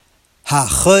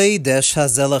HaChodesh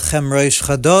hazeh lachem Rosh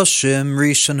Chodoshim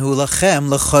Rishon hu lachem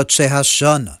lechodshei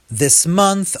Hashana. This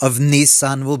month of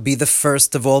Nisan will be the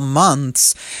first of all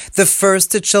months. The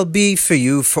first it shall be for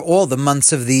you for all the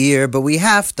months of the year, but we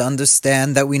have to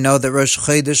understand that we know that Rosh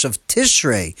Chodesh of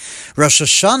Tishrei, Rosh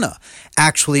Hashanah,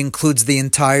 actually includes the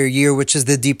entire year, which is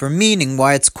the deeper meaning,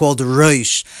 why it's called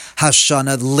Rosh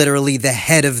Hashanah, literally the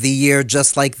head of the year,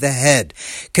 just like the head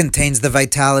contains the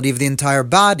vitality of the entire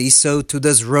body, so too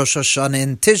does Rosh Hashanah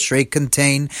in Tishrei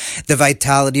contain the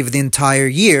vitality of the entire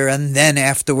year, and then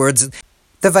afterwards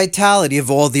the vitality of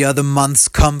all the other months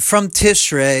come from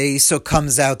Tishrei, so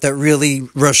comes out that really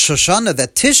Rosh Hashanah,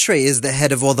 that Tishrei is the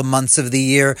head of all the months of the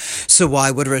year, so why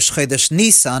would Rosh Chodesh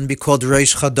Nisan be called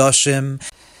Rosh Chodoshim?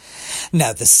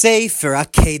 Now, the Sefer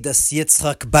Akedas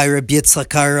Yitzchak by Rabbi Yitzchak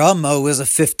Aramo was a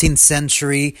 15th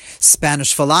century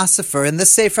Spanish philosopher. In the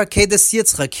Sefer Akedas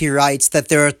Yitzchak, he writes that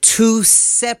there are two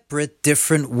separate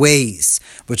different ways,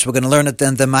 which we're going to learn at the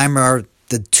end of the Maimer are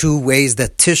the two ways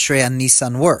that Tishrei and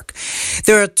Nisan work.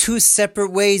 There are two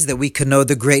separate ways that we can know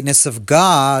the greatness of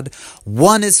God.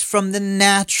 One is from the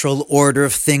natural order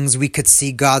of things. We could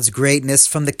see God's greatness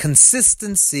from the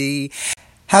consistency,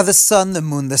 how the sun, the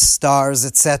moon, the stars,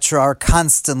 etc. are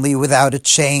constantly, without a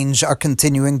change, are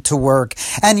continuing to work.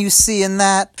 And you see in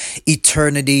that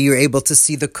eternity, you're able to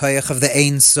see the koyach of the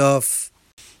Ein Sof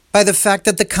by the fact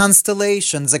that the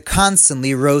constellations are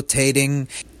constantly rotating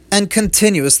and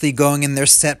continuously going in their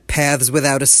set paths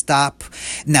without a stop.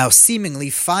 Now, seemingly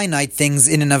finite things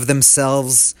in and of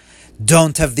themselves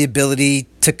don't have the ability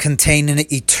to contain an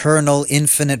eternal,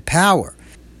 infinite power.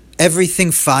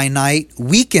 Everything finite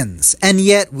weakens, and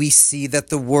yet we see that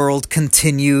the world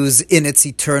continues in its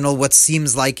eternal, what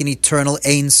seems like an eternal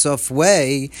Ein Sof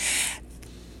way.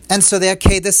 And so the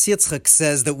Akedas Yitzchak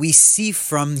says that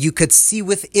you could see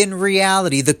within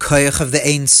reality the koyach of the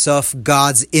Ein Sof,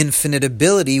 God's infinite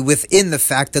ability, within the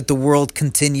fact that the world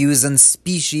continues and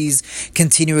species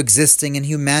continue existing and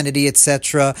humanity,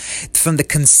 etc. From the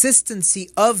consistency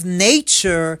of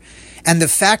nature and the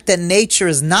fact that nature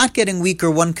is not getting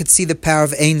weaker, one could see the power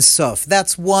of Ein Sof.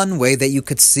 That's one way that you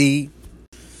could see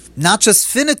not just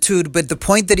finitude, but the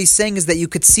point that he's saying is that you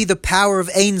could see the power of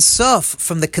Ein Sof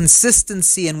from the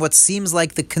consistency and what seems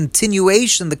like the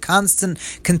continuation, the constant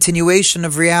continuation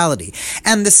of reality.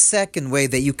 And the second way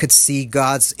that you could see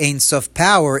God's Ein Sof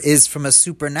power is from a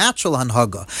supernatural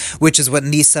Hanhaga, which is what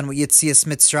Nisan, what Yetzias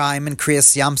Mitzrayim and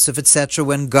Kriyas Yamsuf, etc.,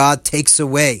 when God takes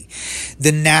away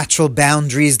the natural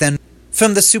boundaries, then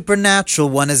from the supernatural,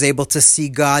 one is able to see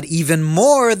God even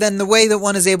more than the way that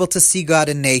one is able to see God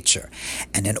in nature.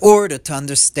 And in order to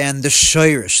understand the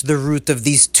shoirish, the root of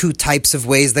these two types of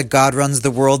ways that God runs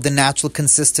the world, the natural,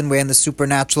 consistent way and the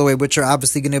supernatural way, which are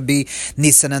obviously going to be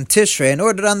Nisan and Tishrei, in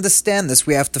order to understand this,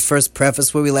 we have to first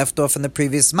preface where we left off in the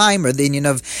previous Maimer, the union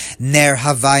of Ner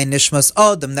Havai Nishmas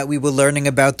Adam, that we were learning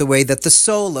about the way that the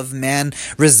soul of man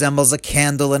resembles a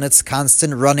candle and its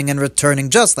constant running and returning,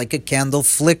 just like a candle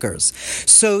flickers.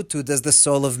 So too does the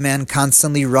soul of man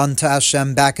constantly run to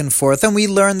Hashem back and forth, and we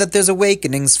learn that there's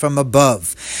awakenings from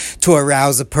above to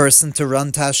arouse a person to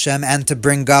run to Hashem and to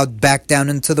bring God back down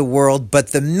into the world, but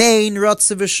the main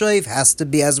Ratzav V'Shoiv has to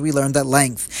be, as we learned at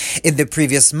length in the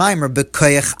previous Maimer,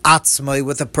 B'Koyach Atzmoi,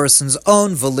 with a person's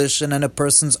own volition and a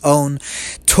person's own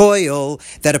toil,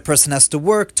 that a person has to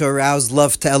work to arouse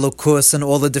love to Elokus, and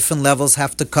all the different levels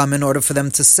have to come in order for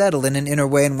them to settle in an inner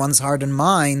way in one's heart and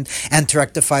mind, and to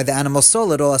rectify the animal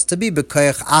soul. It all has to be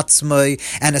b'koyach atzmai,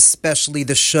 and especially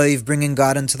the shoiv, bringing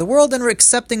God into the world and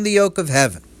accepting the yoke of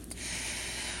heaven.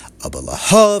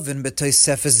 Abalahav and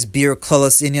B'Tosefes Bir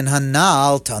Klolos Inyan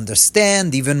Hanal, to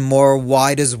understand even more,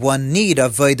 why does one need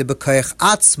avodah b'koyach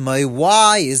atzmai?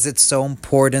 Why is it so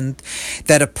important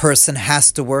that a person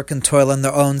has to work and toil on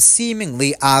their own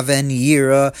seemingly aven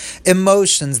yira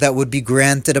emotions that would be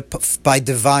granted by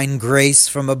divine grace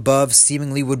from above,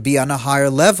 seemingly would be on a higher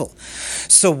level?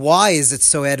 So why is it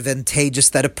so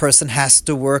advantageous that a person has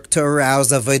to work to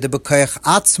arouse avodah b'koyach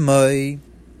atzmai?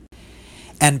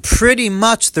 And pretty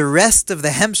much the rest of the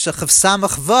Hemshech of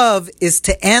Samach Vav is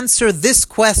to answer this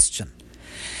question.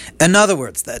 In other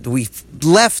words, that we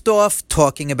left off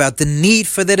talking about the need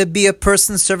for there to be a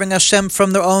person serving Hashem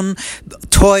from their own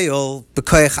toil,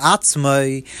 b'koyach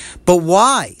atzmai. But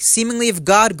why? Seemingly, if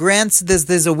God grants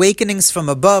there's awakenings from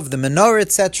above, the menorah,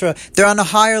 etc., they're on a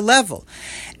higher level.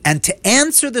 And to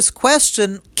answer this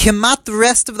question, Kemat, the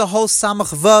rest of the whole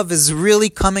Samach Vav is really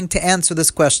coming to answer this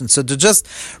question. So to just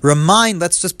remind,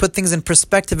 let's just put things in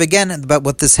perspective again about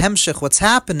what this Hemshech, what's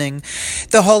happening.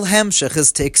 The whole Hemshech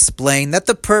is to explain that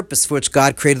the purpose for which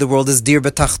God created the world is dir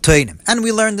b'tachtonim. And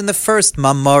we learned in the first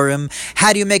Mamorim,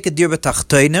 how do you make a dir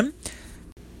b'tachtonim?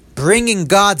 bringing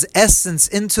God's essence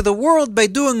into the world by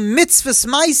doing mitzvahs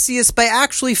maisius, by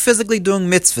actually physically doing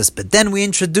mitzvahs. But then we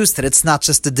introduced that it's not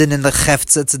just a din in the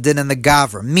chefza, it's a din in the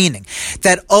gavra, meaning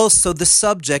that also the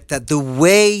subject, that the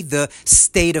way, the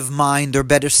state of mind, or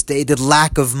better stated,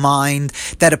 lack of mind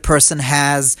that a person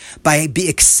has by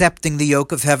accepting the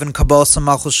yoke of heaven, kabbalah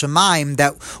samachul shemaim,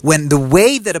 that when the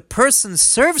way that a person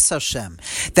serves Hashem,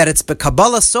 that it's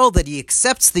b'kabbalah soul, that he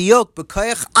accepts the yoke,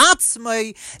 b'koyach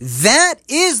atzmai, that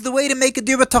is the way to make a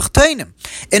dir b'tachtonim.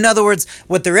 In other words,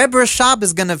 what the Rebbe Rashab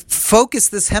is going to focus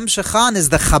this hemshech on is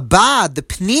the Chabad, the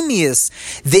pnimius,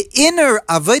 the inner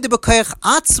avodah b'koyach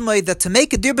atzmai, that to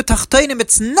make a dir b'tachtonim,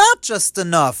 it's not just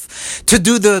enough to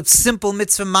do the simple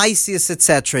mitzvah maisius,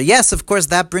 etc. Yes, of course,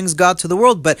 that brings God to the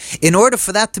world, but in order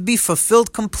for that to be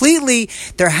fulfilled completely,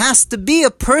 there has to be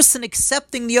a person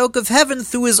accepting the yoke of heaven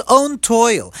through his own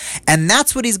toil. And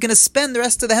that's what he's going to spend the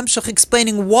rest of the hemshech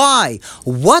explaining why.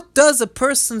 What does a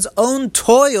person's own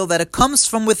toil, that it comes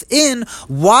from within,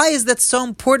 why is that so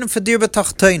important for dir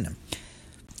b'tachtonim?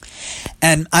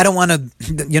 And I don't want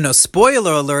to,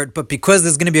 spoiler alert, but because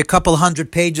there's going to be a couple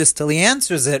hundred pages till he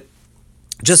answers it,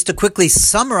 just to quickly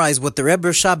summarize what the Rebbe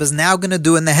Rashab is now going to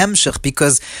do in the hemshech,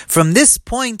 because from this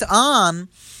point on,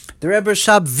 the Rebbe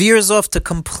Rashab veers off to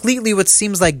completely what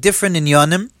seems like different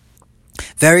inyanim,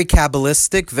 very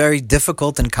Kabbalistic, very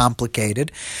difficult and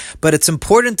complicated. But it's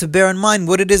important to bear in mind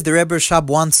what it is the Rebbe Rashab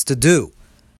wants to do.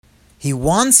 He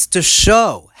wants to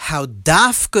show how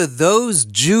dafka those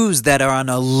Jews that are on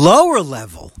a lower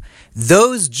level,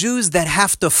 those Jews that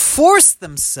have to force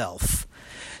themselves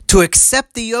to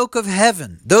accept the yoke of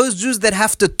heaven, those Jews that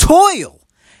have to toil,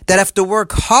 that have to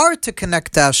work hard to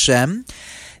connect to Hashem,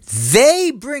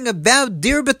 they bring about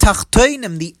dir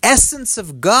b'tachtonim, the essence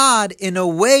of God, in a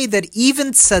way that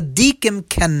even tzaddikim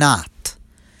cannot.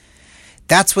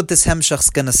 That's what this hemshech is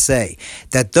going to say.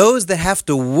 That those that have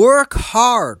to work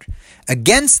hard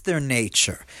against their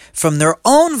nature, from their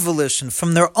own volition,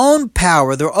 from their own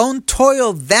power, their own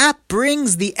toil, that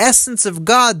brings the essence of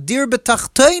God, dir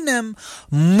b'tachtonim,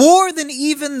 more than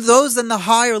even those in the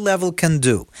higher level can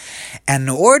do. And in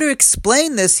order to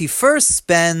explain this, he first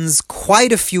spends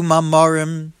quite a few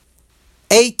mamarim,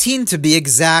 18 to be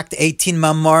exact, 18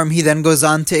 mamarim. He then goes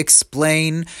on to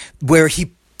explain where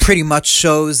he pretty much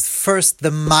shows first the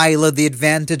maila, the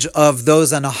advantage of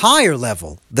those on a higher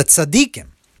level, the tzaddikim.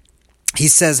 He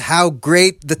says how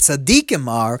great the tzaddikim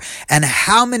are and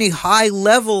how many high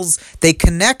levels they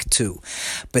connect to.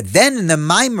 But then in the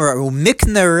Maimer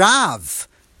Umikne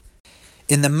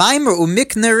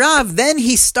Rav, then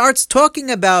he starts talking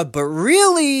about, but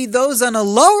really those on a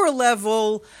lower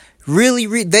level,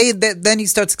 then he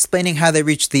starts explaining how they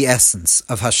reach the essence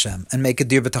of Hashem and make a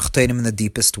dir b'tachtonim in the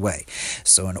deepest way.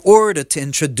 So in order to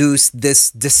introduce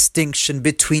this distinction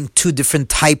between two different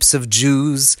types of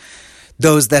Jews,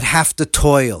 those that have to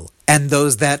toil and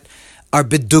those that are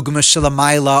bidugma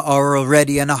shalamayla, are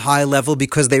already on a high level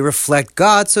because they reflect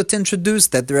God. So to introduce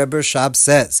that, the Rebbe Rashab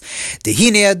says,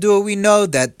 Dehine Adua, we know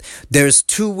that there's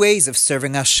two ways of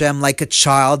serving Hashem, like a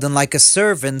child and like a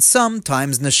servant.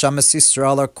 Sometimes Neshamas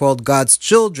Yisrael are called God's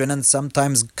children, and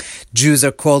sometimes Jews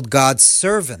are called God's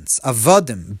servants.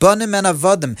 Avodim, Banim and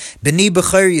Avodim, B'ni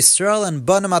B'char Yisrael and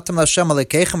Banim Atam Hashem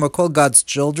Alekeichem are called God's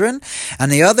children. On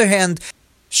the other hand,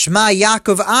 Shema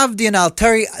Yaakov Avdi and Al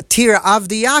Tira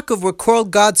Avdi Yaakov were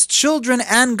called God's children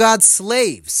and God's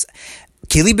slaves.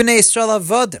 Kili b'nei Yisrael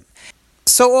avodim.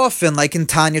 So often, like in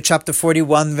Tanya chapter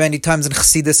 41, many times in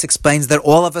Chassidus explains that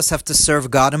all of us have to serve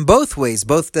God in both ways,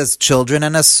 both as children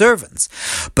and as servants.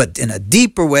 But in a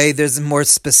deeper way, there's more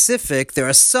specific. There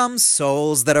are some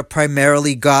souls that are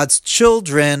primarily God's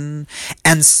children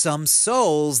and some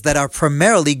souls that are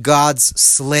primarily God's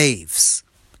slaves.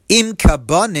 Im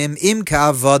kabonim, im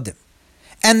ka'avodim.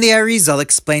 And the Arizal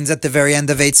explains at the very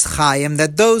end of Eitz Chaim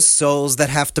that those souls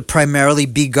that have to primarily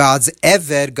be God's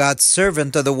Eved, God's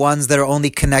servant, are the ones that are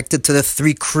only connected to the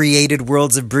three created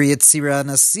worlds of Bria, Tzira, and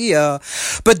Asiya.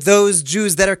 But those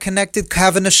Jews that are connected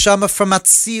have a neshama from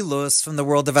Atzilus, from the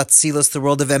world of Atzilus, the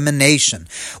world of emanation,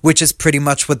 which is pretty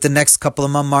much what the next couple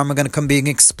of Mamarim are going to come being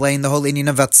explained, the whole inyan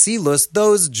of Atzilus.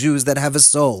 Those Jews that have a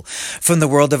soul from the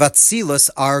world of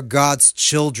Atzilus are God's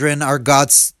children, are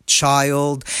God's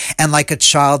child, and like a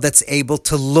child that's able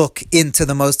to look into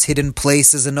the most hidden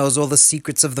places and knows all the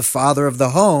secrets of the father of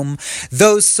the home,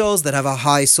 those souls that have a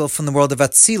high soul from the world of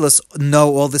Atzilus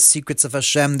know all the secrets of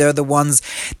Hashem. They're the ones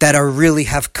that are really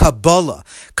have Kabbalah.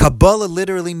 Kabbalah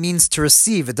literally means to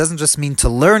receive. It doesn't just mean to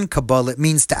learn Kabbalah, it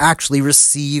means to actually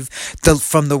receive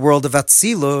from the world of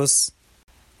Atzilus.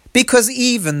 Because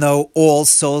even though all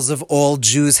souls of all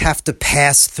Jews have to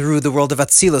pass through the world of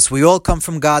Atzilus, we all come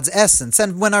from God's essence,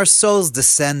 and when our souls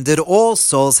descended, all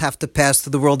souls have to pass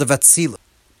through the world of Atzilus.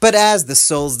 But as the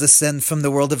souls descend from the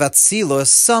world of Atzilus,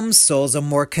 some souls are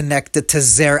more connected to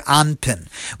Zer Anpin,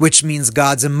 which means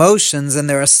God's emotions, and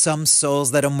there are some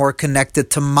souls that are more connected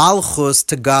to Malchus,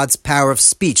 to God's power of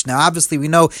speech. Now, obviously, we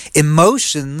know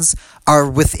emotions are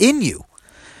within you.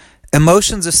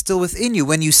 Emotions are still within you.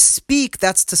 When you speak,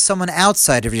 that's to someone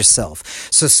outside of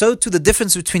yourself. So too the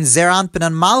difference between Zer Anpin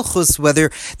and Malchus, whether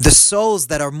the souls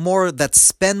that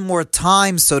spend more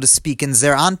time, so to speak, in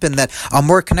Zer Anpin, that are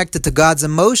more connected to God's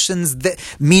emotions,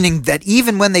 meaning that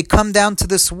even when they come down to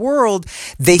this world,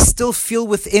 they still feel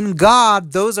within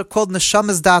God. Those are called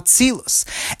Neshamas Da'atzilus.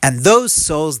 And those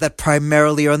souls that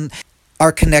primarily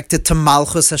are connected to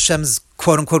Malchus, Hashem's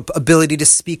quote-unquote ability to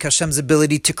speak, Hashem's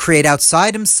ability to create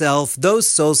outside himself, those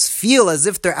souls feel as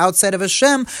if they're outside of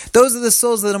Hashem. Those are the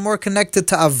souls that are more connected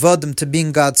to Avodim, to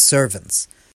being God's servants.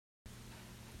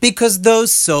 Because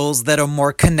those souls that are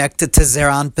more connected to Zer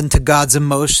Anpin, to God's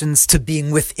emotions, to being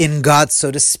within God,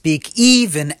 so to speak,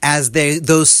 even as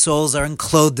those souls are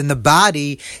enclosed in the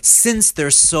body, since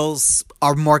their souls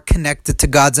are more connected to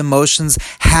God's emotions,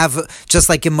 have, just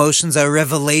like emotions are a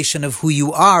revelation of who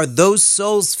you are, those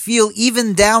souls feel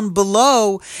even down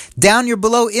you're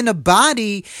below in a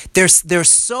body, their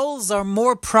souls are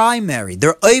more primary.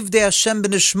 They're Ovdei Hashem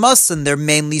b'nishmas, and they're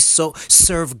mainly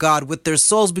serve God with their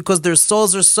souls because their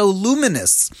souls are so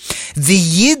luminous.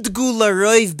 V'yidgu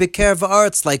laroiv b'kerv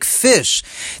ha'aretz, like fish.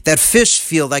 That fish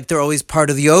feel like they're always part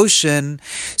of the ocean.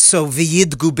 So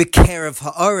v'yidgu b'kerv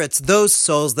ha'aretz, those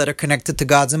souls that are connected to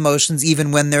God's emotions,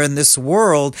 even when they're in this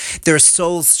world, their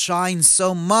souls shine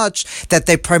so much that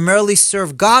they primarily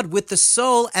serve God with the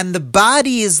soul, and the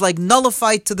body is like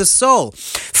nullified to the soul.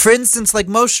 For instance, like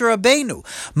Moshe Rabbeinu.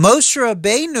 Moshe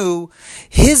Rabbeinu,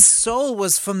 his soul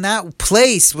was from that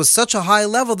place, was such a high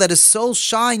level that his soul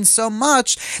shined so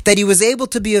much that he was able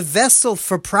to be a vessel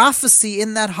for prophecy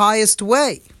in that highest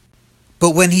way.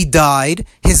 But when he died,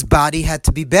 his body had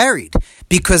to be buried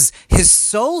because his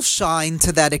soul shined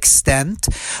to that extent,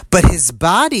 but his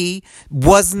body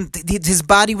was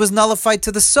nullified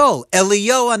to the soul.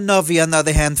 Eliyahu Hanavi, on the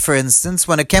other hand, for instance,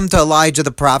 when it came to Elijah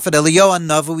the prophet, Eliyahu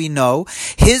Hanavi, we know,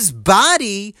 his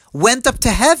body went up to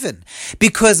heaven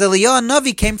because Eliyahu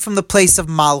Hanavi came from the place of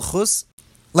Malchus,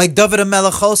 like David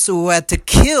HaMelech also, who had to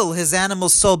kill his animal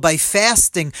soul by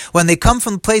fasting when they come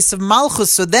from the place of Malchus.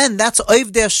 So then that's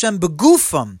Ovdei Hashem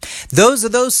Begufam. Those are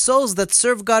those souls that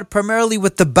serve God primarily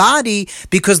with the body,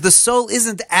 because the soul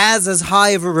isn't as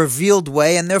high of a revealed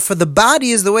way, and therefore the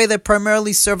body is the way they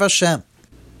primarily serve Hashem.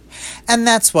 And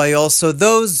that's why also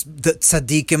the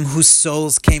tzaddikim whose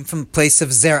souls came from the place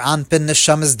of Zer Anpin,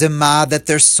 Neshamas Dema, that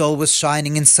their soul was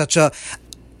shining in such a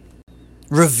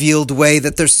revealed way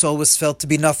that their soul was felt to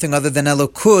be nothing other than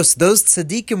Elokus, those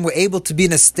tzaddikim were able to be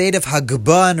in a state of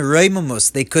Hagbah and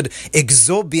Reimamus. They could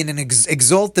exalt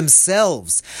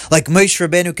themselves. Like Moshe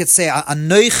Rabbeinu could say,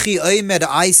 Anochi Omed,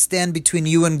 I stand between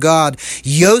you and God.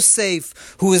 Yosef,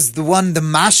 who is the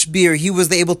Mashbir, he was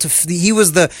the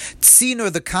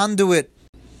tzino, the conduit,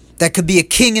 that could be a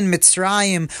king in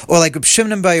Mitzrayim, or like Reb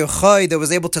Shimon Bar Yochai that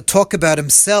was able to talk about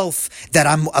himself, that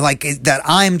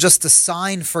I'm just a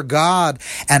sign for God.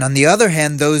 And on the other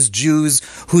hand, those Jews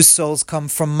whose souls come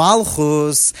from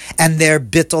Malchus, and their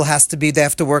bittul has to be, they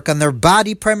have to work on their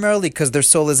body primarily because their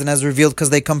soul isn't as revealed,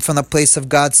 because they come from the place of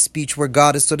God's speech where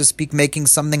God is, so to speak, making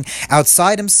something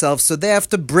outside himself. So they have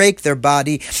to break their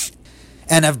body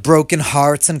and have broken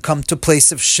hearts and come to a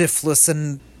place of shiftless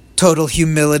and total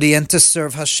humility, and to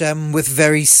serve Hashem with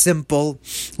very simple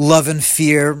love and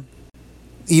fear,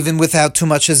 even without too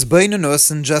much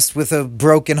hisbeinunus, and just with a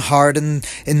broken heart, and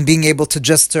being able to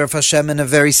just serve Hashem in a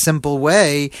very simple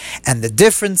way. And the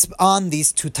difference on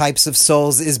these two types of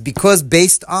souls is because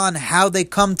based on how they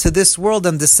come to this world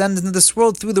and descend into this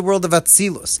world through the world of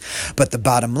Atzilus. But the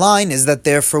bottom line is that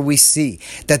therefore we see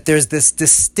that there's this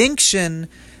distinction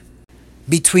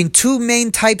between two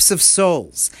main types of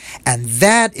souls, and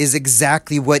that is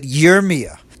exactly what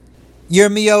Yirmiyah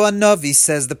Hanavi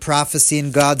says, the prophecy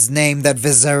in God's name, that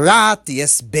V'zarat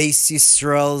yes beis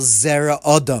Yisrael zera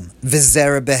Odom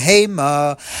v'zera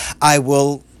behema, I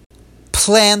will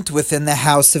plant within the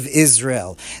house of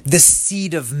Israel the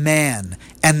seed of man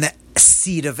and the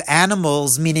seed of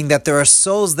animals, meaning that there are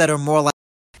souls that are more like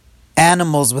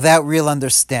animals without real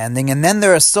understanding, and then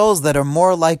there are souls that are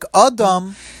more like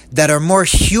Adam, that are more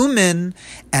human,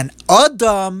 and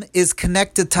Adam is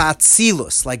connected to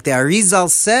Atzilus. Like the Arizal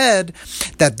said,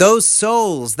 that those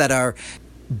souls that are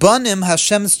Banim,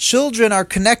 Hashem's children, are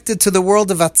connected to the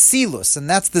world of Atzilus, and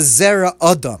that's the Zera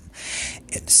Adam.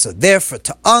 And so therefore,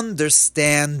 to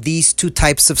understand these two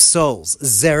types of souls,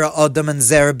 Zera Adam and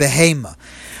Zera Behema,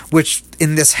 which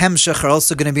in this Hemshech are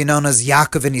also going to be known as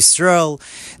Yaakov and Yisrael.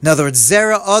 In other words,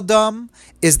 Zera Adam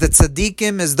is the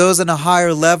tzaddikim, is those on a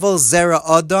higher level. Zera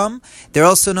Adam, they're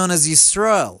also known as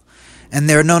Yisrael. And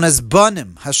they're known as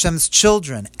Banim, Hashem's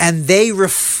children. And they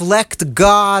reflect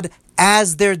God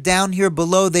as they're down here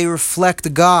below, they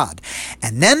reflect God.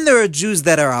 And then there are Jews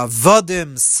that are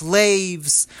avodim,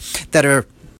 slaves, that are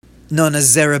known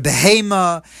as Zera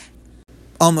Behema,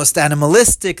 almost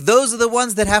animalistic. Those are the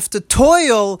ones that have to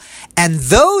toil, and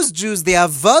those Jews, the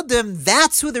avodim,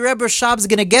 that's who the Rebbe Rashab is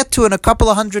going to get to in a couple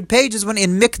of hundred pages when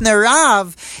in Mikneh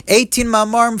Rav, 18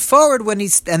 Mamarim forward,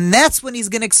 and that's when he's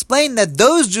going to explain that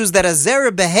those Jews that are Zera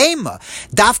Behema,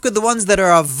 dafka the ones that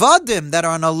are avodim, that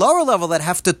are on a lower level, that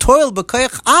have to toil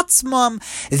b'koyach atzmam,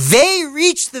 they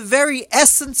reach the very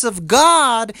essence of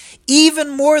God even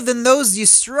more than those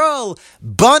Yisrael,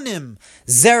 Banim,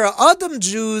 Zera Adam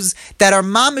Jews that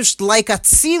are mamish like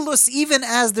Atzilus even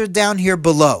as they're down here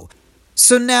below.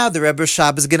 So now the Rebbe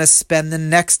Rashab is going to spend the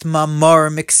next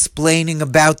Mamarim explaining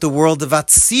about the world of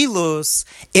Atzilus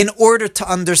in order to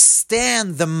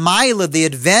understand the Maila, the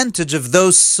advantage of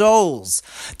those souls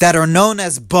that are known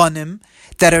as Banim,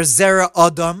 that are Zera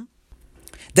Adam,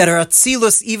 that are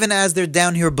Atzilus even as they're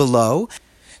down here below,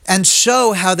 and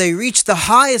show how they reach the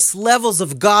highest levels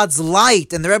of God's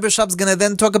light. And the Rebbe Rashab is going to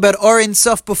then talk about Or Ein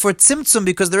Sof before Tzimtzum,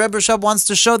 because the Rebbe Rashab wants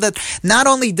to show that not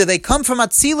only do they come from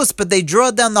Atzilus, but they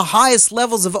draw down the highest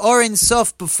levels of Or Ein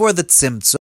Sof before the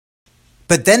Tzimtzum.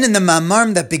 But then in the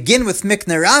Mamarim that begin with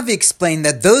Mikneh Rav, explain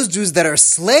that those Jews that are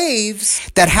slaves,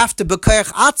 that have to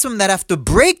b'koyach atzmam, that have to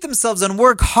break themselves and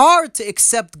work hard to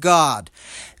accept God,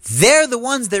 they're the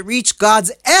ones that reach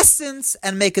God's essence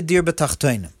and make a dir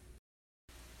b'tachtonim.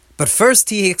 But first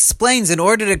he explains, in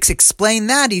order to explain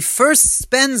that, he first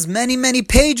spends many, many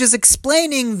pages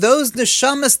explaining those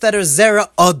neshamas that are Zera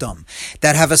Adam,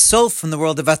 that have a soul from the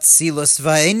world of Atzilus.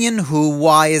 Va'inyan hu,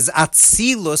 why is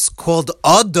Atzilus called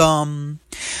Adam?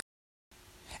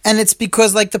 And it's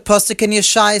because, like the Pasuk in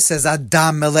Yeshaya says,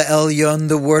 Adam Elyon,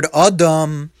 the word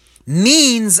Adam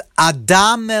means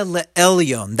Adam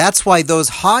Elyon. That's why those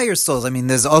higher souls,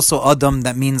 there's also Adam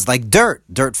that means like dirt.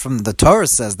 Dirt from the Torah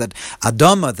says that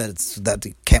Adama,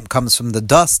 comes from the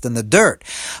dust and the dirt.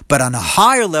 But on a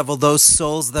higher level, those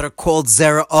souls that are called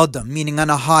Zera Adam, meaning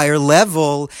on a higher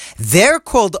level, they're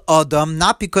called Adam,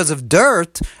 not because of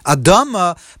dirt,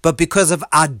 Adama, but because of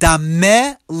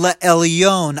Adame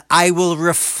Elyon. I will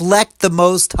reflect the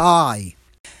Most High.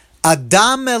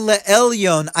 Adam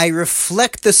Elyon, I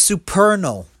reflect the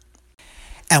supernal.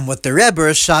 And what the Rebbe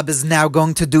Rashab is now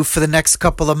going to do for the next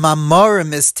couple of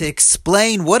Mamarim is to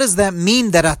explain what does that mean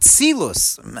that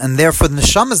Atzilus, and therefore the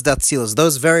Neshamas Atzilus,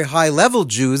 those very high level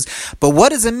Jews, but what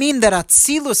does it mean that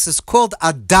Atzilus is called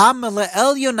Adam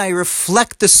Elyon, I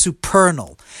reflect the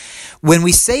supernal? When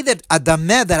we say that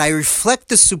Adameh, that I reflect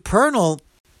the supernal,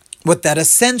 what that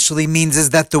essentially means is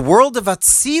that the world of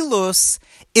Atzilus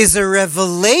is a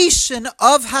revelation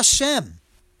of Hashem.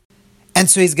 And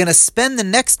so he's going to spend the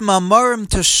next Mamarim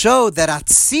to show that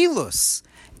Atzilus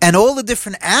and all the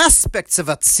different aspects of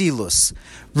Atzilus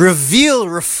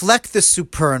reflect the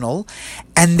supernal,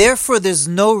 and therefore there's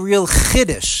no real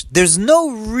chiddush. There's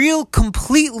no real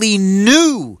completely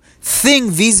new thing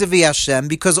vis-a-vis Hashem,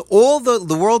 because all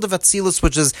the world of Atzilus,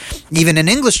 which is even in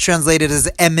English translated as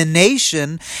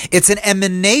emanation, it's an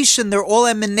emanation. They're all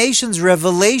emanations,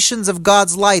 revelations of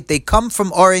God's light. They come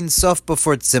from Or Ein Sof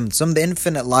before Tzimtzum, the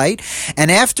infinite light, and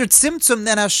after Tzimtzum,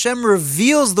 then Hashem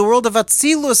reveals the world of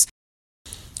Atzilus.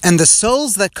 And the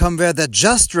souls that come there that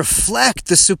just reflect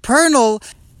the supernal.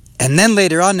 And then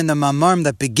later on in the Mamarim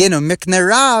that begin on Mikneh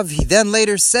Rav, he then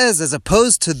later says, as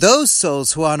opposed to those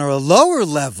souls who are on a lower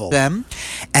level, and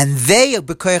they,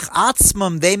 b'koyach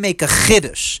atzmam, they make a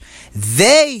chiddush.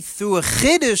 Through a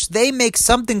chiddush, they make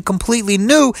something completely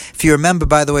new. If you remember,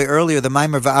 by the way, earlier, the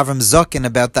Maimer of Avram Zokin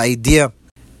about the idea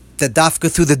that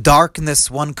dafka through the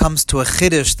darkness one comes to a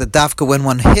chiddush, that dafka when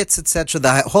one hits, etc.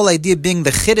 The whole idea being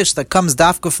the chiddush that comes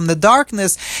dafka from the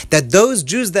darkness, that those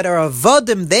Jews that are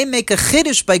avodim, they make a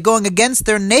chiddush by going against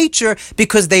their nature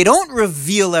because they don't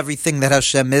reveal everything that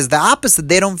Hashem is. The opposite,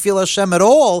 they don't feel Hashem at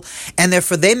all, and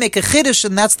therefore they make a chiddush,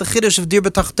 and that's the chiddush of dir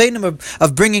b'tachtenim,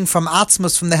 of bringing from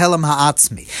atzmos, from the helam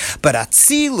ha'atzmi. But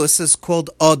Atzilus is called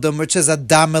Adam, which is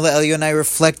Adam Elyon, I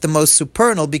reflect the most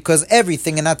supernal, because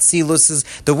everything in Atzilus is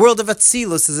the world of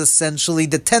Atzilus is essentially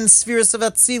the 10 spheres of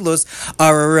Atzilus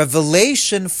are a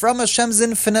revelation from Hashem's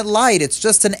infinite light. It's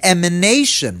just an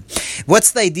emanation.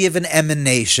 What's the idea of an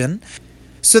emanation?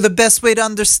 So the best way to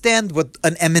understand what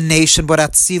an emanation, what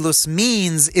Atzilus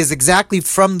means, is exactly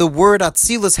from the word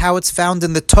Atzilus, how it's found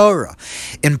in the Torah.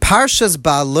 In Parshas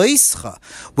Ba'aloischa,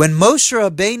 when Moshe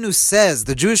Rabbeinu says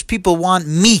the Jewish people want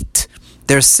meat,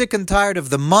 they're sick and tired of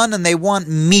the mun and they want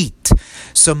meat.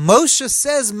 So Moshe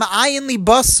says, "Ma'ayin li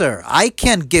basar." I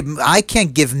can't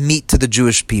give meat to the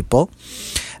Jewish people.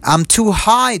 I'm too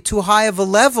high of a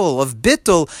level of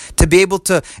bittul to be able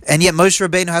to, and yet Moshe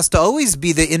Rabbeinu has to always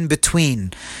be the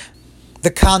in-between, the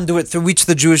conduit through which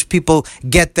the Jewish people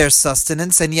get their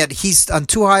sustenance, and yet he's on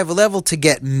too high of a level to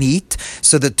get meat.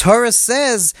 So the Torah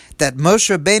says that Moshe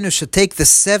Rabbeinu should take the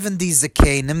 70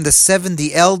 Zakenim, the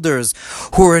 70 elders,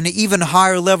 who are on an even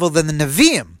higher level than the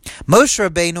Nevi'im. Moshe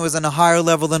Rabbeinu is on a higher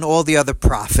level than all the other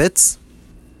prophets.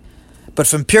 But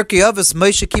from Pirkei Avos,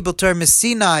 Moshe Kibel Torah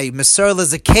Sinai, Mesar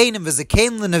LeZakenim,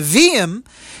 v'Zakenim LeNeviim.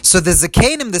 So the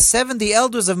Zakenim, the 70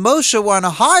 elders of Moshe, were on a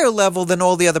higher level than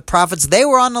all the other prophets. They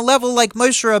were on a level like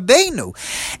Moshe Rabbeinu,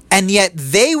 and yet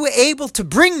they were able to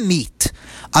bring meat.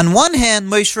 On one hand,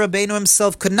 Moshe Rabbeinu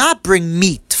himself could not bring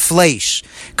meat, flesh,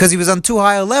 because he was on too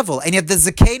high a level, and yet the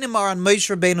Zakenim are on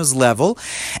Moshe Rabbeinu's level,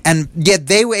 and yet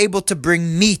they were able to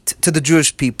bring meat to the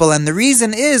Jewish people. And the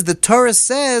reason is, the Torah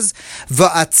says,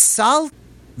 Va'atzal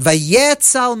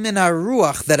Vayetzal min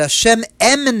haruach, that Hashem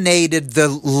emanated the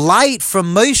light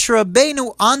from Moshe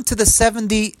Rabbeinu onto the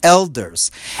 70 elders.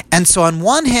 And so on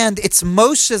one hand, it's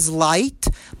Moshe's light,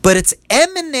 but it's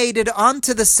emanated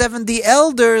onto the 70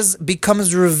 elders,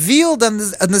 becomes revealed on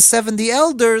the 70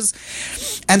 elders.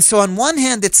 And so on one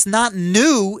hand, it's not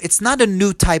new, it's not a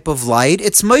new type of light,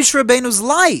 it's Moshe Rabbeinu's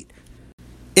light.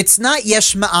 It's not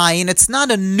yesh ma'ayin, it's not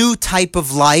a new type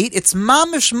of light, it's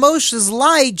mamish Moshe's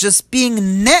light just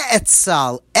being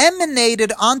ne'etzal,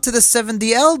 emanated onto the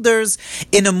 70 elders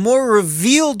in a more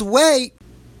revealed way,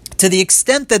 to the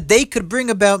extent that they could bring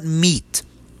about meat.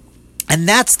 And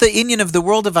that's the inyan of the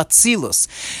world of Atzilus.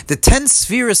 The 10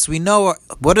 spheres we know,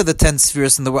 what are the 10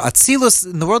 spheres in the world? Atzilus,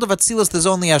 in the world of Atzilus, there's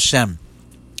only Hashem.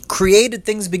 Created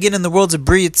things begin in the worlds of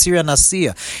Bria, Tzira, and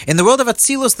Asiya. In the world of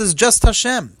Atzilus, there's just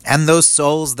Hashem, and those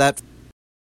souls that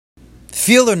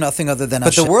feel are nothing other than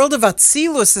Hashem. But the world of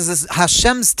Atzilus is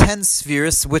Hashem's 10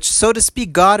 spheres, which, so to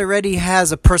speak, God already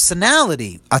has a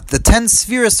personality. The 10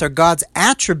 spheres are God's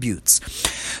attributes.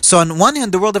 So on one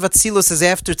hand, the world of Atzilus is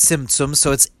after Tzimtzum,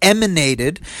 so it's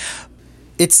emanated.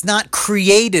 It's not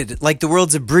created like the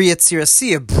worlds of Bria, Tzira,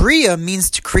 Asiya. Bria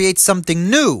means to create something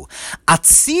new.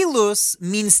 Atzilus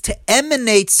means to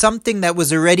emanate something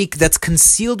that's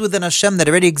concealed within Hashem, that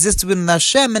already existed within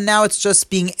Hashem, and now it's just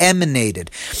being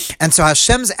emanated. And so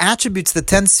Hashem's attributes, the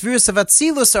 10 spheres of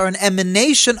Atzilus, are an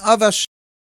emanation of Hashem.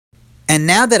 And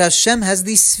now that Hashem has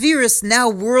these spheres, now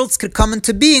worlds could come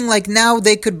into being, like now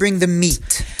they could bring the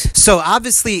meat. So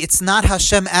obviously it's not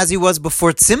Hashem as he was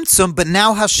before Tzimtzum, but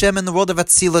now Hashem in the world of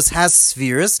Atzilus has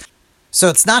spheres. So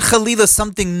it's not Chalila,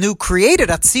 something new created.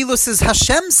 Atzilus is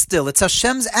Hashem still. It's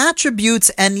Hashem's attributes,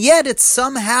 and yet it's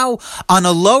somehow on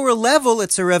a lower level.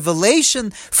 It's a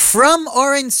revelation from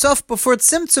Or Ein Sof before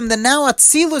Tzimtzum that now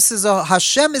Atzilus is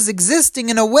Hashem is existing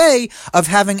in a way of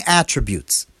having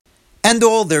attributes. And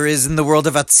all there is in the world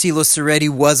of Atzilus already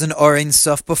was an Or Ein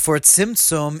Sof before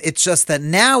Tzimtzum. It's just that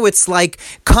now it's like,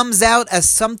 comes out as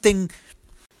something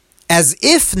as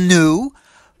if new,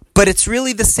 but it's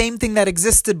really the same thing that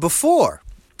existed before,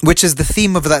 which is the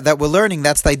theme of that we're learning.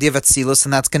 That's the idea of Atzilus,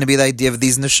 and that's going to be the idea of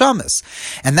these neshamas.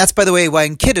 And that's, by the way, why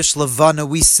in Kiddush Levana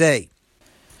we say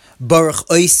Baruch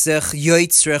Oisech,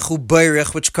 Yoitzrech,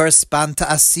 Ubayrech, which correspond to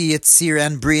Asiyah, Tzir,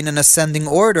 and Bria in an ascending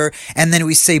order. And then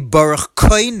we say Baruch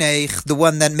Koinech, the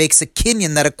one that makes a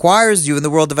kinyan, that acquires you in the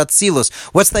world of Atzilus.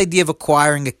 What's the idea of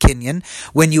acquiring a kinyan?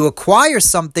 When you acquire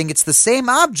something, it's the same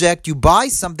object. You buy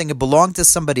something, it belonged to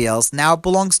somebody else, now it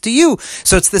belongs to you.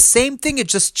 So it's the same thing, it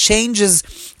just changes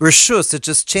Rishus, it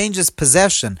just changes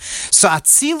possession. So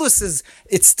Atzilus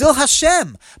it's still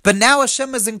Hashem, but now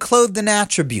Hashem is enclosed in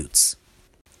attributes.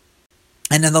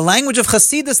 And in the language of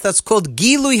Chassidus, that's called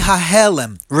Gilui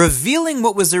HaHelem. Revealing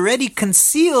what was already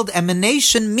concealed.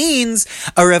 Emanation means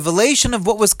a revelation of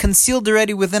what was concealed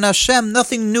already within Hashem.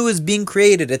 Nothing new is being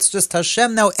created. It's just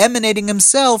Hashem now emanating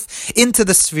himself into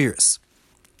the spheres.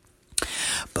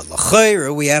 But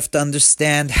l'chayra, we have to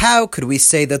understand, how could we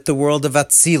say that the world of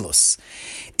Atzilus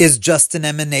is just an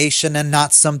emanation and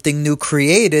not something new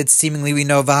created? Seemingly we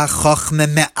know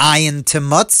v'ha'chochma me'ayin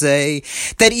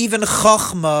timotze, that even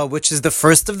Chochma, which is the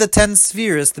first of the 10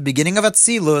 spheres, the beginning of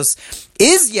Atzilus,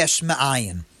 is yesh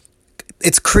me'ayin.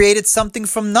 It's created something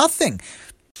from nothing.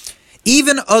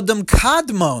 Even Adam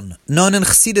Kadmon, known in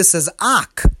Chassidus as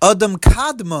Ak, Adam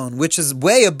Kadmon, which is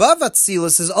way above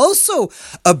Atzilus, is also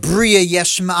a Bria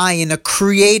Yesh Ma'ayin, a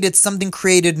created, something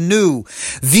created new,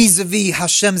 vis-a-vis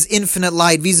Hashem's infinite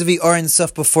light, vis-a-vis Or Ein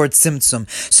Sof before Tzimtzum.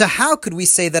 So how could we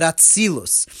say that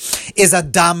Atzilus is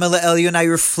Adam Elyon? I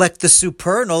reflect the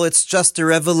supernal. It's just a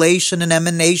revelation and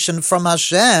emanation from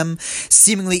Hashem.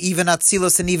 Seemingly even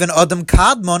Atzilus and even Adam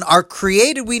Kadmon are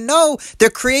created. We know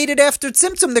they're created after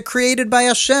Tzimtzum. They're created by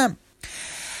Hashem.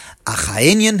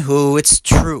 Achayinyan hu, it's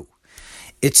true.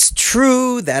 It's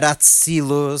true that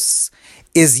Atzilus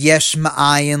is yesh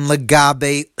ma'ayin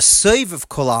legabe soiv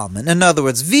kol almin. In other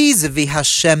words, vis-a-vis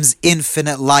Hashem's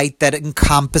infinite light that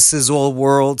encompasses all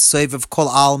worlds, soiv kol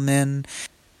almin.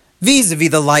 Vis-a-vis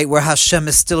the light where Hashem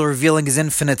is still revealing His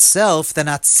infinite self, then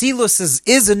Atzilus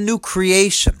is a new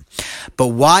creation. But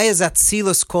why is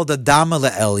Atzilus called Adam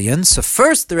Elyon? So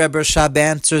first the Rebbe Rashab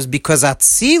answers, because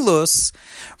Atzilus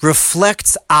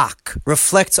reflects Ak,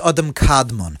 reflects Adam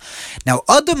Kadmon. Now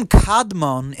Adam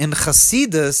Kadmon in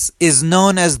Chassidus is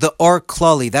known as the Or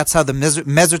Klali. That's how the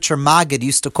Mezritcher Maggid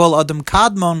used to call Adam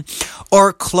Kadmon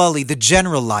Or Klali, the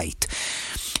general light.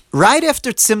 Right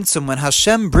after Tzimtzum, when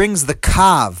Hashem brings the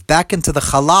Kav back into the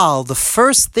Halal, the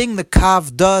first thing the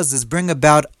Kav does is bring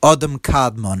about Adam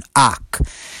Kadmon, Ak.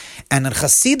 And in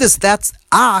Chassidus, that's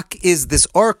Ak, is this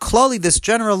Or Klali, this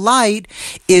general light,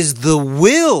 is the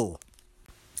will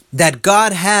that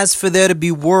God has for there to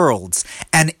be worlds.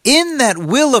 And in that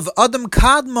will of Adam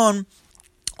Kadmon,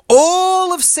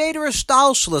 all of Seder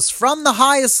Shtalshalos, from the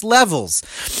highest levels,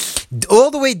 all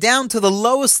the way down to the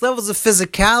lowest levels of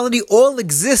physicality, all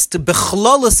exist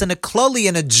bechlolos and a klali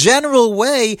in a general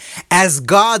way as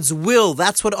God's will.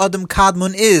 That's what Adam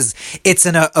Kadmon is. It's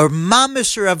a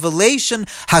mamish revelation,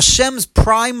 Hashem's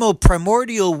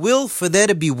primordial will for there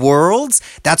to be worlds.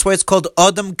 That's why it's called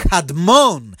Adam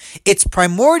Kadmon. It's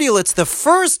primordial. It's the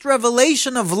first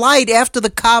revelation of light after the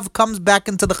Kav comes back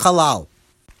into the Halal.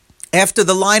 After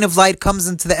the line of light comes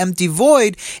into the empty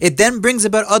void, it then brings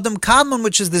about Adam Kadmon,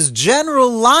 which is this general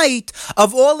light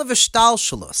of all of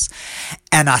Ishtalshalos.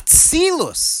 And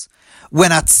Atzilus,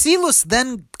 when Atzilus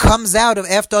then comes out of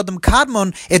after Adam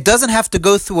Kadmon, it doesn't have to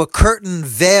go through a curtain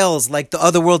veils like the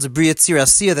other worlds of Bria Tzir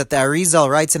Asiyah that the Arizal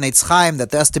writes in Eitz Chaim, that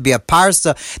there has to be a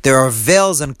parsa. There are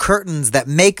veils and curtains that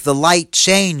make the light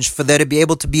change for there to be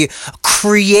able to be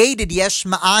created yesh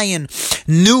ma'ayin,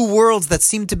 new worlds that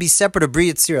seem to be separate of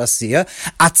Bria Tzir Asiyah.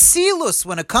 Atzilus,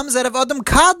 when it comes out of Adam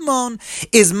Kadmon,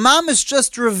 is mamish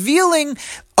just revealing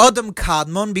Adam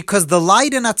Kadmon, because the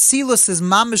light in Atzilus is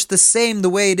mamish the same the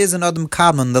way it is in Adam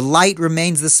Kadmon. The light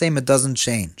remains the same, it doesn't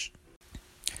change.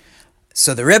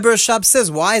 So the Rebbe Rashab says,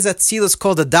 why is Atzilus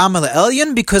called Adam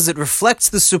Elyon? Because it reflects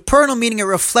the supernal, meaning it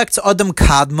reflects Adam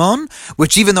Kadmon,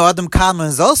 which even though Adam Kadmon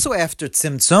is also after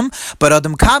Tzimtzum, but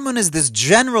Adam Kadmon is this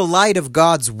general light of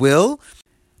God's will,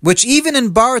 which even in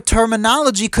Bar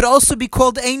terminology could also be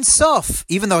called Ein Sof,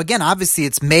 even though, again, obviously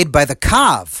it's made by the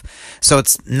Kav. So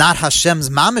it's not Hashem's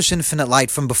mamish infinite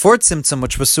light from before Tzimtzum,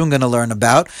 which we're soon going to learn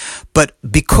about. But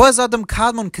because Adam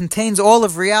Kadmon contains all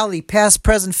of reality, past,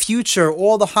 present, future,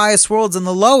 all the highest worlds and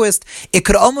the lowest, it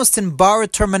could almost in Bar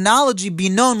terminology be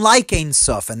known like Ein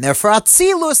Sof. And therefore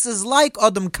Atzilus is like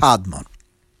Adam Kadmon.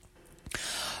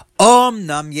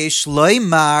 Omnam yesh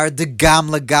loymar de gam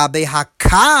legabe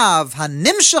hakav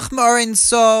hanimshach me'or Ein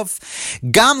Sof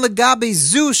gam legabe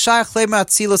zu shaykh leymar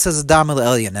Atzilus as Adam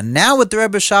Elyon. And now what the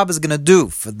Rebbe Rashab is going to do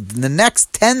for the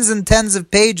next tens and tens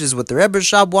of pages, what the Rebbe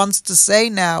Rashab wants to say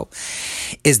now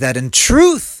is that in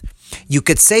truth you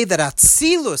could say that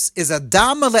Atzilus is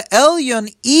Adam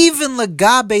Elyon even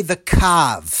legabe the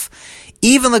kav.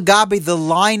 Even Lagabi, the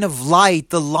line of light,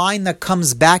 the line that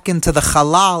comes back into the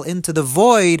Halal, into the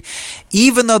void,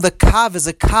 even though the Kav is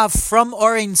a Kav from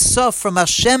Or Ein Sof, from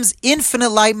Hashem's infinite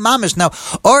light Mamish. Now,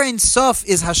 Or Ein Sof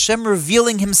is Hashem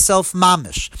revealing Himself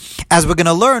Mamish. As we're going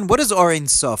to learn, what is Or Ein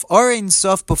Sof? Or Ein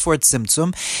Sof before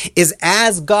Tzimtzum is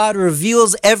as God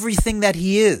reveals everything that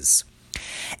He is.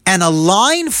 And a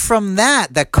line from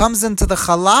that comes into the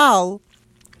Halal,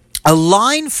 a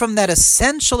line from that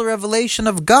essential revelation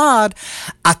of God,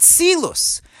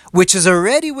 Atzilus, which is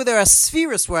already with our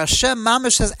Spheris, where Hashem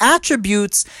Mamish has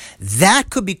attributes,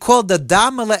 that could be called the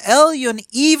Adam Elyon,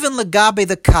 even Legabe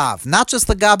the Kav. Not just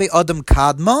Legabe Adam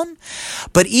Kadmon,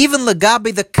 but even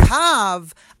Legabe the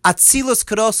Kav, Atzilus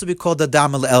could also be called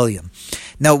Adam Elyon.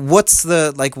 Now,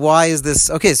 why is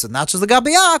this? Okay, so not just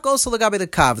Legabe Ak, also Legabe the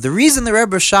Kav. The reason the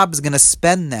Rebbe Rashab is going to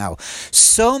spend now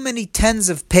so many tens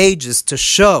of pages to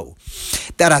show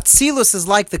that Atzilus is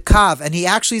like the Kav, and he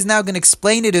actually is now going to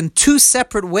explain it in two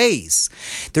separate ways.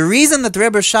 The reason that the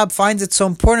Rebbe Rashab finds it so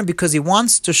important because he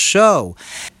wants to show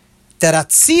that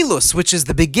Atzilus, which is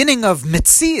the beginning of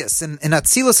Metzius, in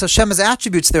Atzilus Hashem's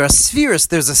attributes, there are spheres,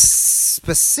 there's a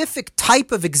specific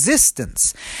type of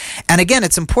existence. And again,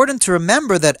 it's important to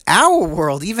remember that our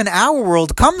world, even our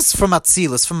world, comes from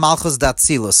Atzilus, from Malchus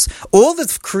d'Atzilus. All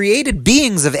the created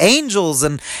beings of angels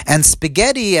and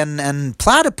spaghetti and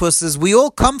platypuses, we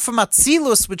all come from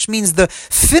Atzilus, which means the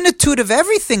finitude of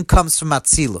everything comes from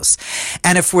Atzilus.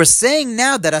 And if we're saying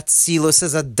now that Atzilus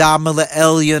is a Damele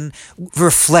Elyon,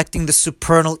 reflecting the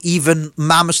supernal, even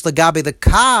Mamash Lagabe, the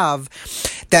Kav,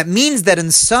 that means that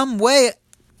in some way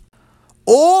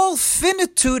all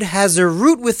finitude has a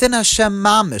root within Hashem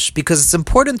Mamish, because it's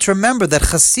important to remember that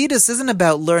Chassidus isn't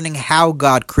about learning how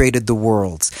God created the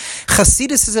worlds.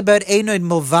 Chassidus is about Einoid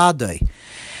Milvadoi.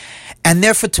 And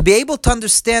therefore, to be able to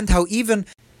understand how even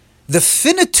the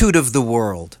finitude of the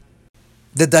world,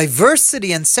 the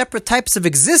diversity and separate types of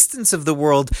existence of the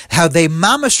world, how they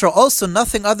mamash are also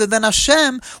nothing other than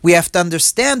Hashem, we have to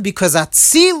understand, because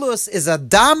Atzilus is a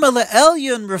Damele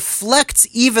Elyon, reflects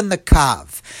even the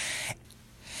Kav.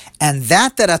 And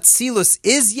that Atzilus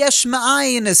is Yesh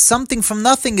Ma'ayin, is something from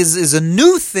nothing, is a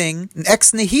new thing,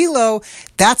 ex nihilo,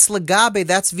 that's Lagabe,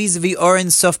 that's vis-a-vis Or Ein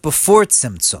Sof before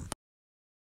Tzimtzum.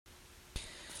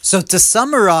 So to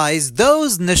summarize,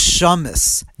 those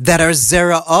neshamas that are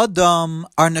Zera Adam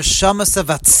are neshamas of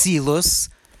Atzilus,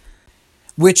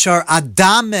 which are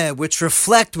Adame, which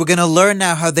reflect, we're going to learn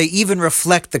now how they even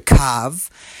reflect the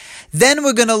Kav. Then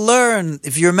we're going to learn,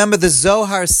 if you remember the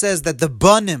Zohar says that the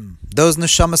Banim, those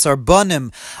neshamas are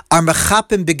Banim, are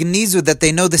Mechapim B'gnizu, that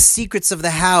they know the secrets of the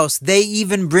house. They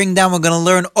even bring down, we're going to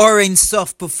learn Or Ein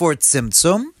Sof before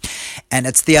Tzimtzum. And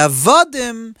it's the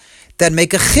Avadim that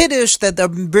make a chiddush, that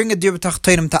bring a dir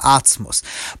b'tachtonim to Atzmos.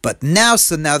 But now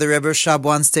the Rebbe Rashab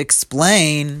wants to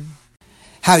explain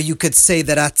how you could say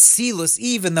that Atzilus,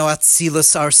 even though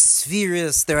Atzilus are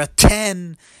spheres, there are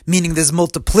 10, meaning there's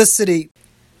multiplicity,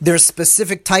 there are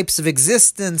specific types of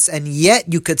existence, and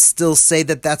yet you could still say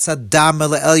that that's a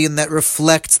Damele Elyon that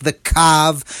reflects the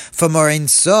Kav from Or Ein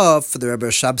Sof. The Rebbe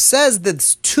Rashab says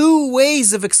there's two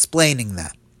ways of explaining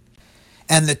that.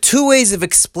 And the two ways of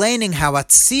explaining how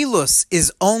Atzilus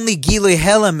is only Gilui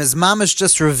Helem, is Mamash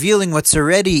just revealing what's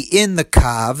already in the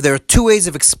Kav. There are two ways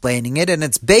of explaining it, and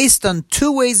it's based on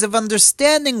two ways of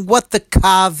understanding what the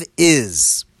Kav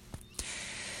is.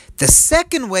 The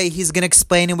second way he's going to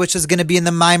explain it, which is going to be in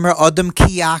the Maimer Adam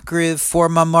Ki Yakriv, 4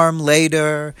 Mamarim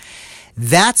later,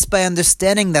 that's by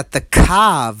understanding that the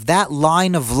Kav, that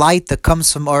line of light that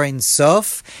comes from Or Ein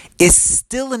Sof, is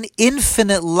still an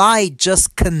infinite light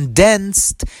just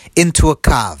condensed into a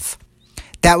Kav.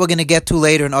 That we're going to get to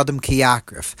later in Adam Ki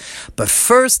Yakrif. But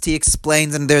first he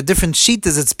explains, and there are different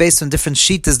shittas, it's based on different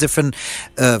shittas, different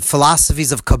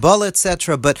philosophies of Kabbalah,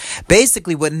 etc. But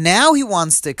basically what now he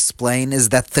wants to explain is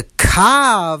that the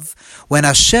Kav, when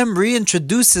Hashem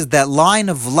reintroduces that line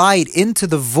of light into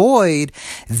the void,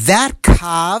 that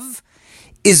Kav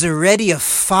is already a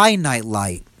finite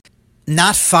light.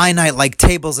 Not finite like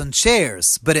tables and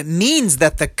chairs, but it means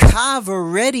that the Kav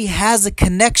already has a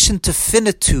connection to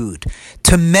finitude,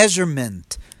 to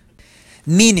measurement.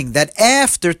 Meaning that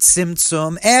after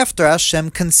Tzimtzum, after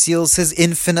Hashem conceals His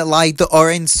infinite light, the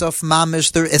Or Ein Sof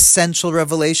Mamish, the essential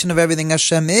revelation of everything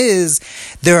Hashem is,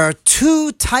 there are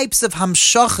two types of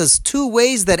Hamshachas, two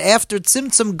ways that after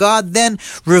Tzimtzum God then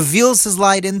reveals His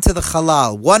light into the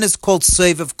Chalal. One is called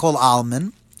Sovev Kol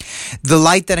Almin, the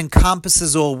light that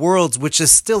encompasses all worlds, which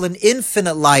is still an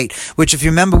infinite light, which if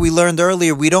you remember we learned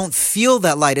earlier, we don't feel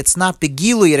that light. It's not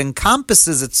begilui, it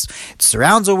encompasses, it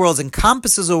surrounds all worlds,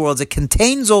 encompasses all worlds, it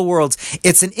contains all worlds.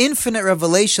 It's an infinite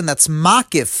revelation that's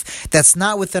makif, that's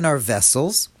not within our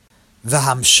vessels. The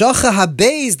Hamshacha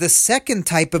Habeiz, the second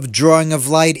type of drawing of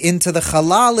light into the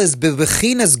Chalal, is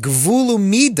Bebechinas Gvulu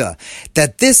Mida,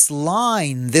 that this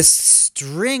line, this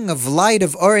string of light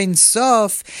of Or Ein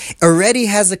Sof already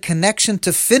has a connection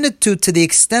to finitude, to the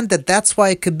extent that that's why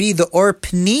it could be the Or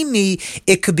Pnimi,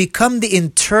 it could become the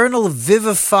internal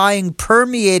vivifying,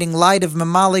 permeating light of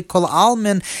Mamali Kol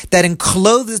Almin that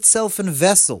encloses itself in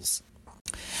vessels.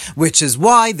 Which is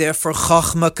why, therefore,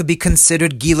 Chochmah could be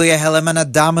considered Gilui Helem and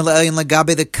Adam Elyon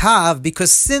Lagabe the Kav,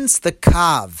 because since the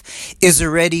Kav is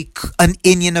already an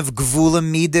inyan of Gvula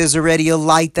Mida, is already a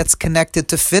light that's connected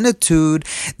to finitude,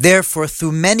 therefore,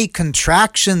 through many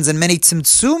contractions and many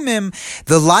tzimtzumim,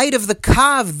 the light of the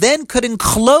Kav then could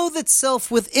enclose itself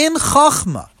within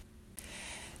Chochmah.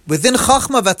 Within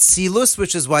Chochmah of Atzilus,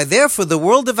 which is why, therefore, the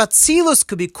world of Atzilus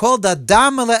could be called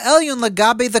Adam Elyon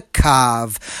Lagabe the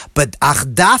Kav. But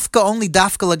Dafka, only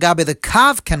Dafka Lagabe the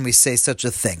Kav can we say such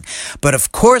a thing. But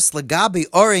of course, Lagabe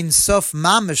Or Ein Sof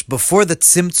Mamish, before the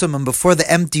Tzimtzum and before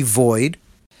the empty void,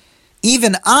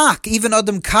 Even even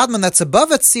Adam Kadman that's above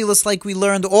Atzilus, like we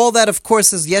learned, all that of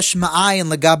course is Yesh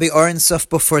Ma'ayin Legabi Or Ein Sof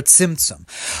before Tzimtzum.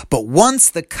 But once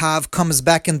the Kav comes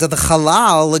back into the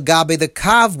Chalal, Legabi the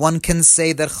Kav, one can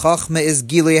say that Chochmah is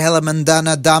Gilui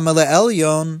Helamandana Damele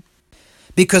Elyon.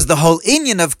 Because the whole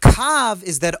inyan of Kav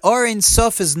is that Or Ein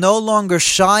Sof is no longer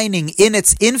shining in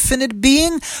its infinite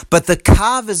being, but the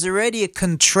Kav is already a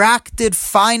contracted,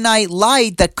 finite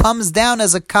light that comes down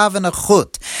as a Kav and a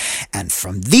Chut. And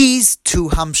from these two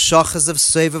Hamshachas of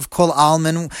Sovev Kol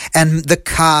Almin and the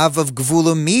Kav of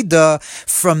Gvul Midah,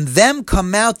 from them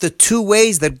come out the two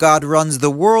ways that God runs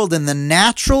the world, in the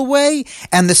natural way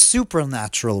and the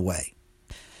supernatural way.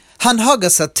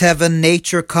 Hanhagas HaTeva,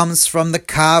 nature, comes from the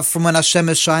Kav, from when Hashem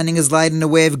is shining His light in a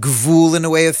way of Gvul, in a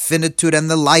way of finitude, and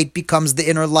the light becomes the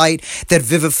inner light that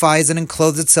vivifies and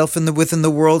encloses itself within the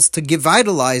worlds to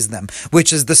vitalize them,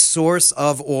 which is the source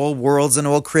of all worlds and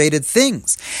all created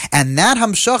things. And that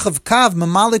Hamshach of Kav,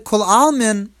 Mamalik Kol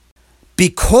Almin,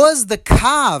 because the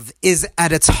Kav is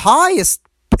at its highest,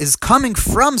 is coming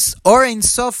from Or Ein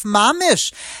Sof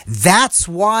Mamish. That's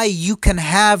why you can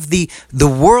have the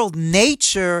world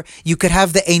nature, you could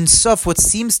have the Ein Sof, what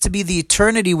seems to be the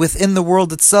eternity within the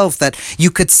world itself, that you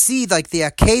could see, like the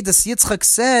Akedas Yitzchak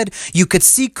said, you could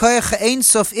see Koyach Ein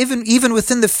Sof even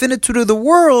within the finitude of the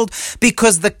world,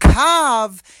 because the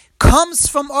Kav comes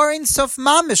from Or Ein Sof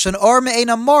Mamish, and Or Me'ein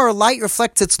Amor, light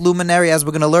reflects its luminary, as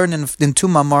we're going to learn in two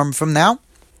Mamarim from now.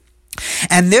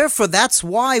 And therefore, that's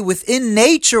why within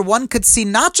nature one could see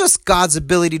not just God's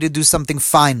ability to do something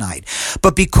finite,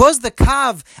 but because the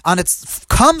Kav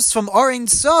comes from Or Ein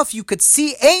Sof, you could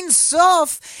see Ein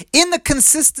Sof in the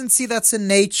consistency that's in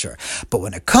nature. But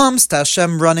when it comes to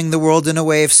Hashem running the world in a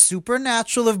way of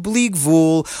supernatural, of Bli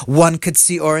Gvul, one could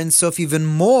see Or Ein Sof even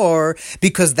more,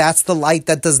 because that's the light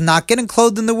that does not get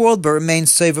enclosed in the world, but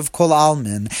remains Sovev Kol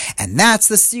Almin. And that's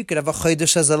the secret of a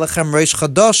Chodesh Hazeh Lechem Reish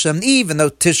Chadoshim, even though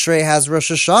Tishrei has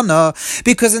Rosh Hashanah,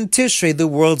 because in Tishrei the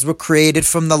worlds were created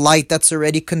from the light that's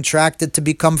already contracted to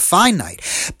become finite.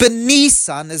 But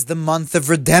Nisan is the month of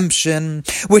redemption,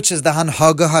 which is the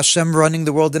Hanhaga, Hashem running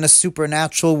the world in a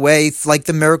supernatural way, like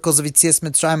the miracles of Yitzias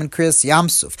Mitzrayim and Kriyas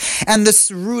Yamsuf. And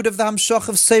the root of the Hamshach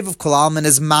of Sovev Kol Almin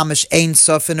is Mamish Ein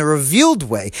Sof in a revealed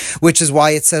way, which is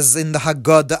why it says in the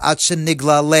Haggadah, Ad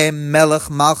Shenigla Aleim Melech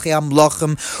Malchi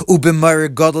Amlochem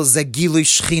U'B'Meir Gadol Zegilui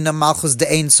Shechina Malchus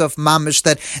de Ein Sof Mamish,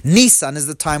 that Nisan is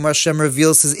the time where Hashem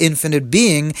reveals His infinite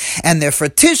being, and therefore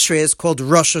Tishrei is called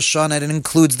Rosh Hashanah, and it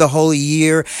includes the whole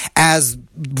year, as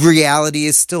reality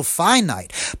is still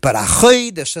finite. But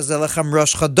Chodesh Hazeh Lechem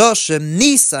Rosh Chadoshim,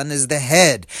 Nisan is the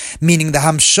head, meaning the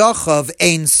Hamshach of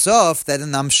Ein Sof, that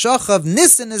in the Hamshach of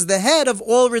Nisan is the head of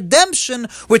all redemption,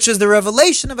 which is the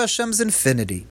revelation of Hashem's infinity.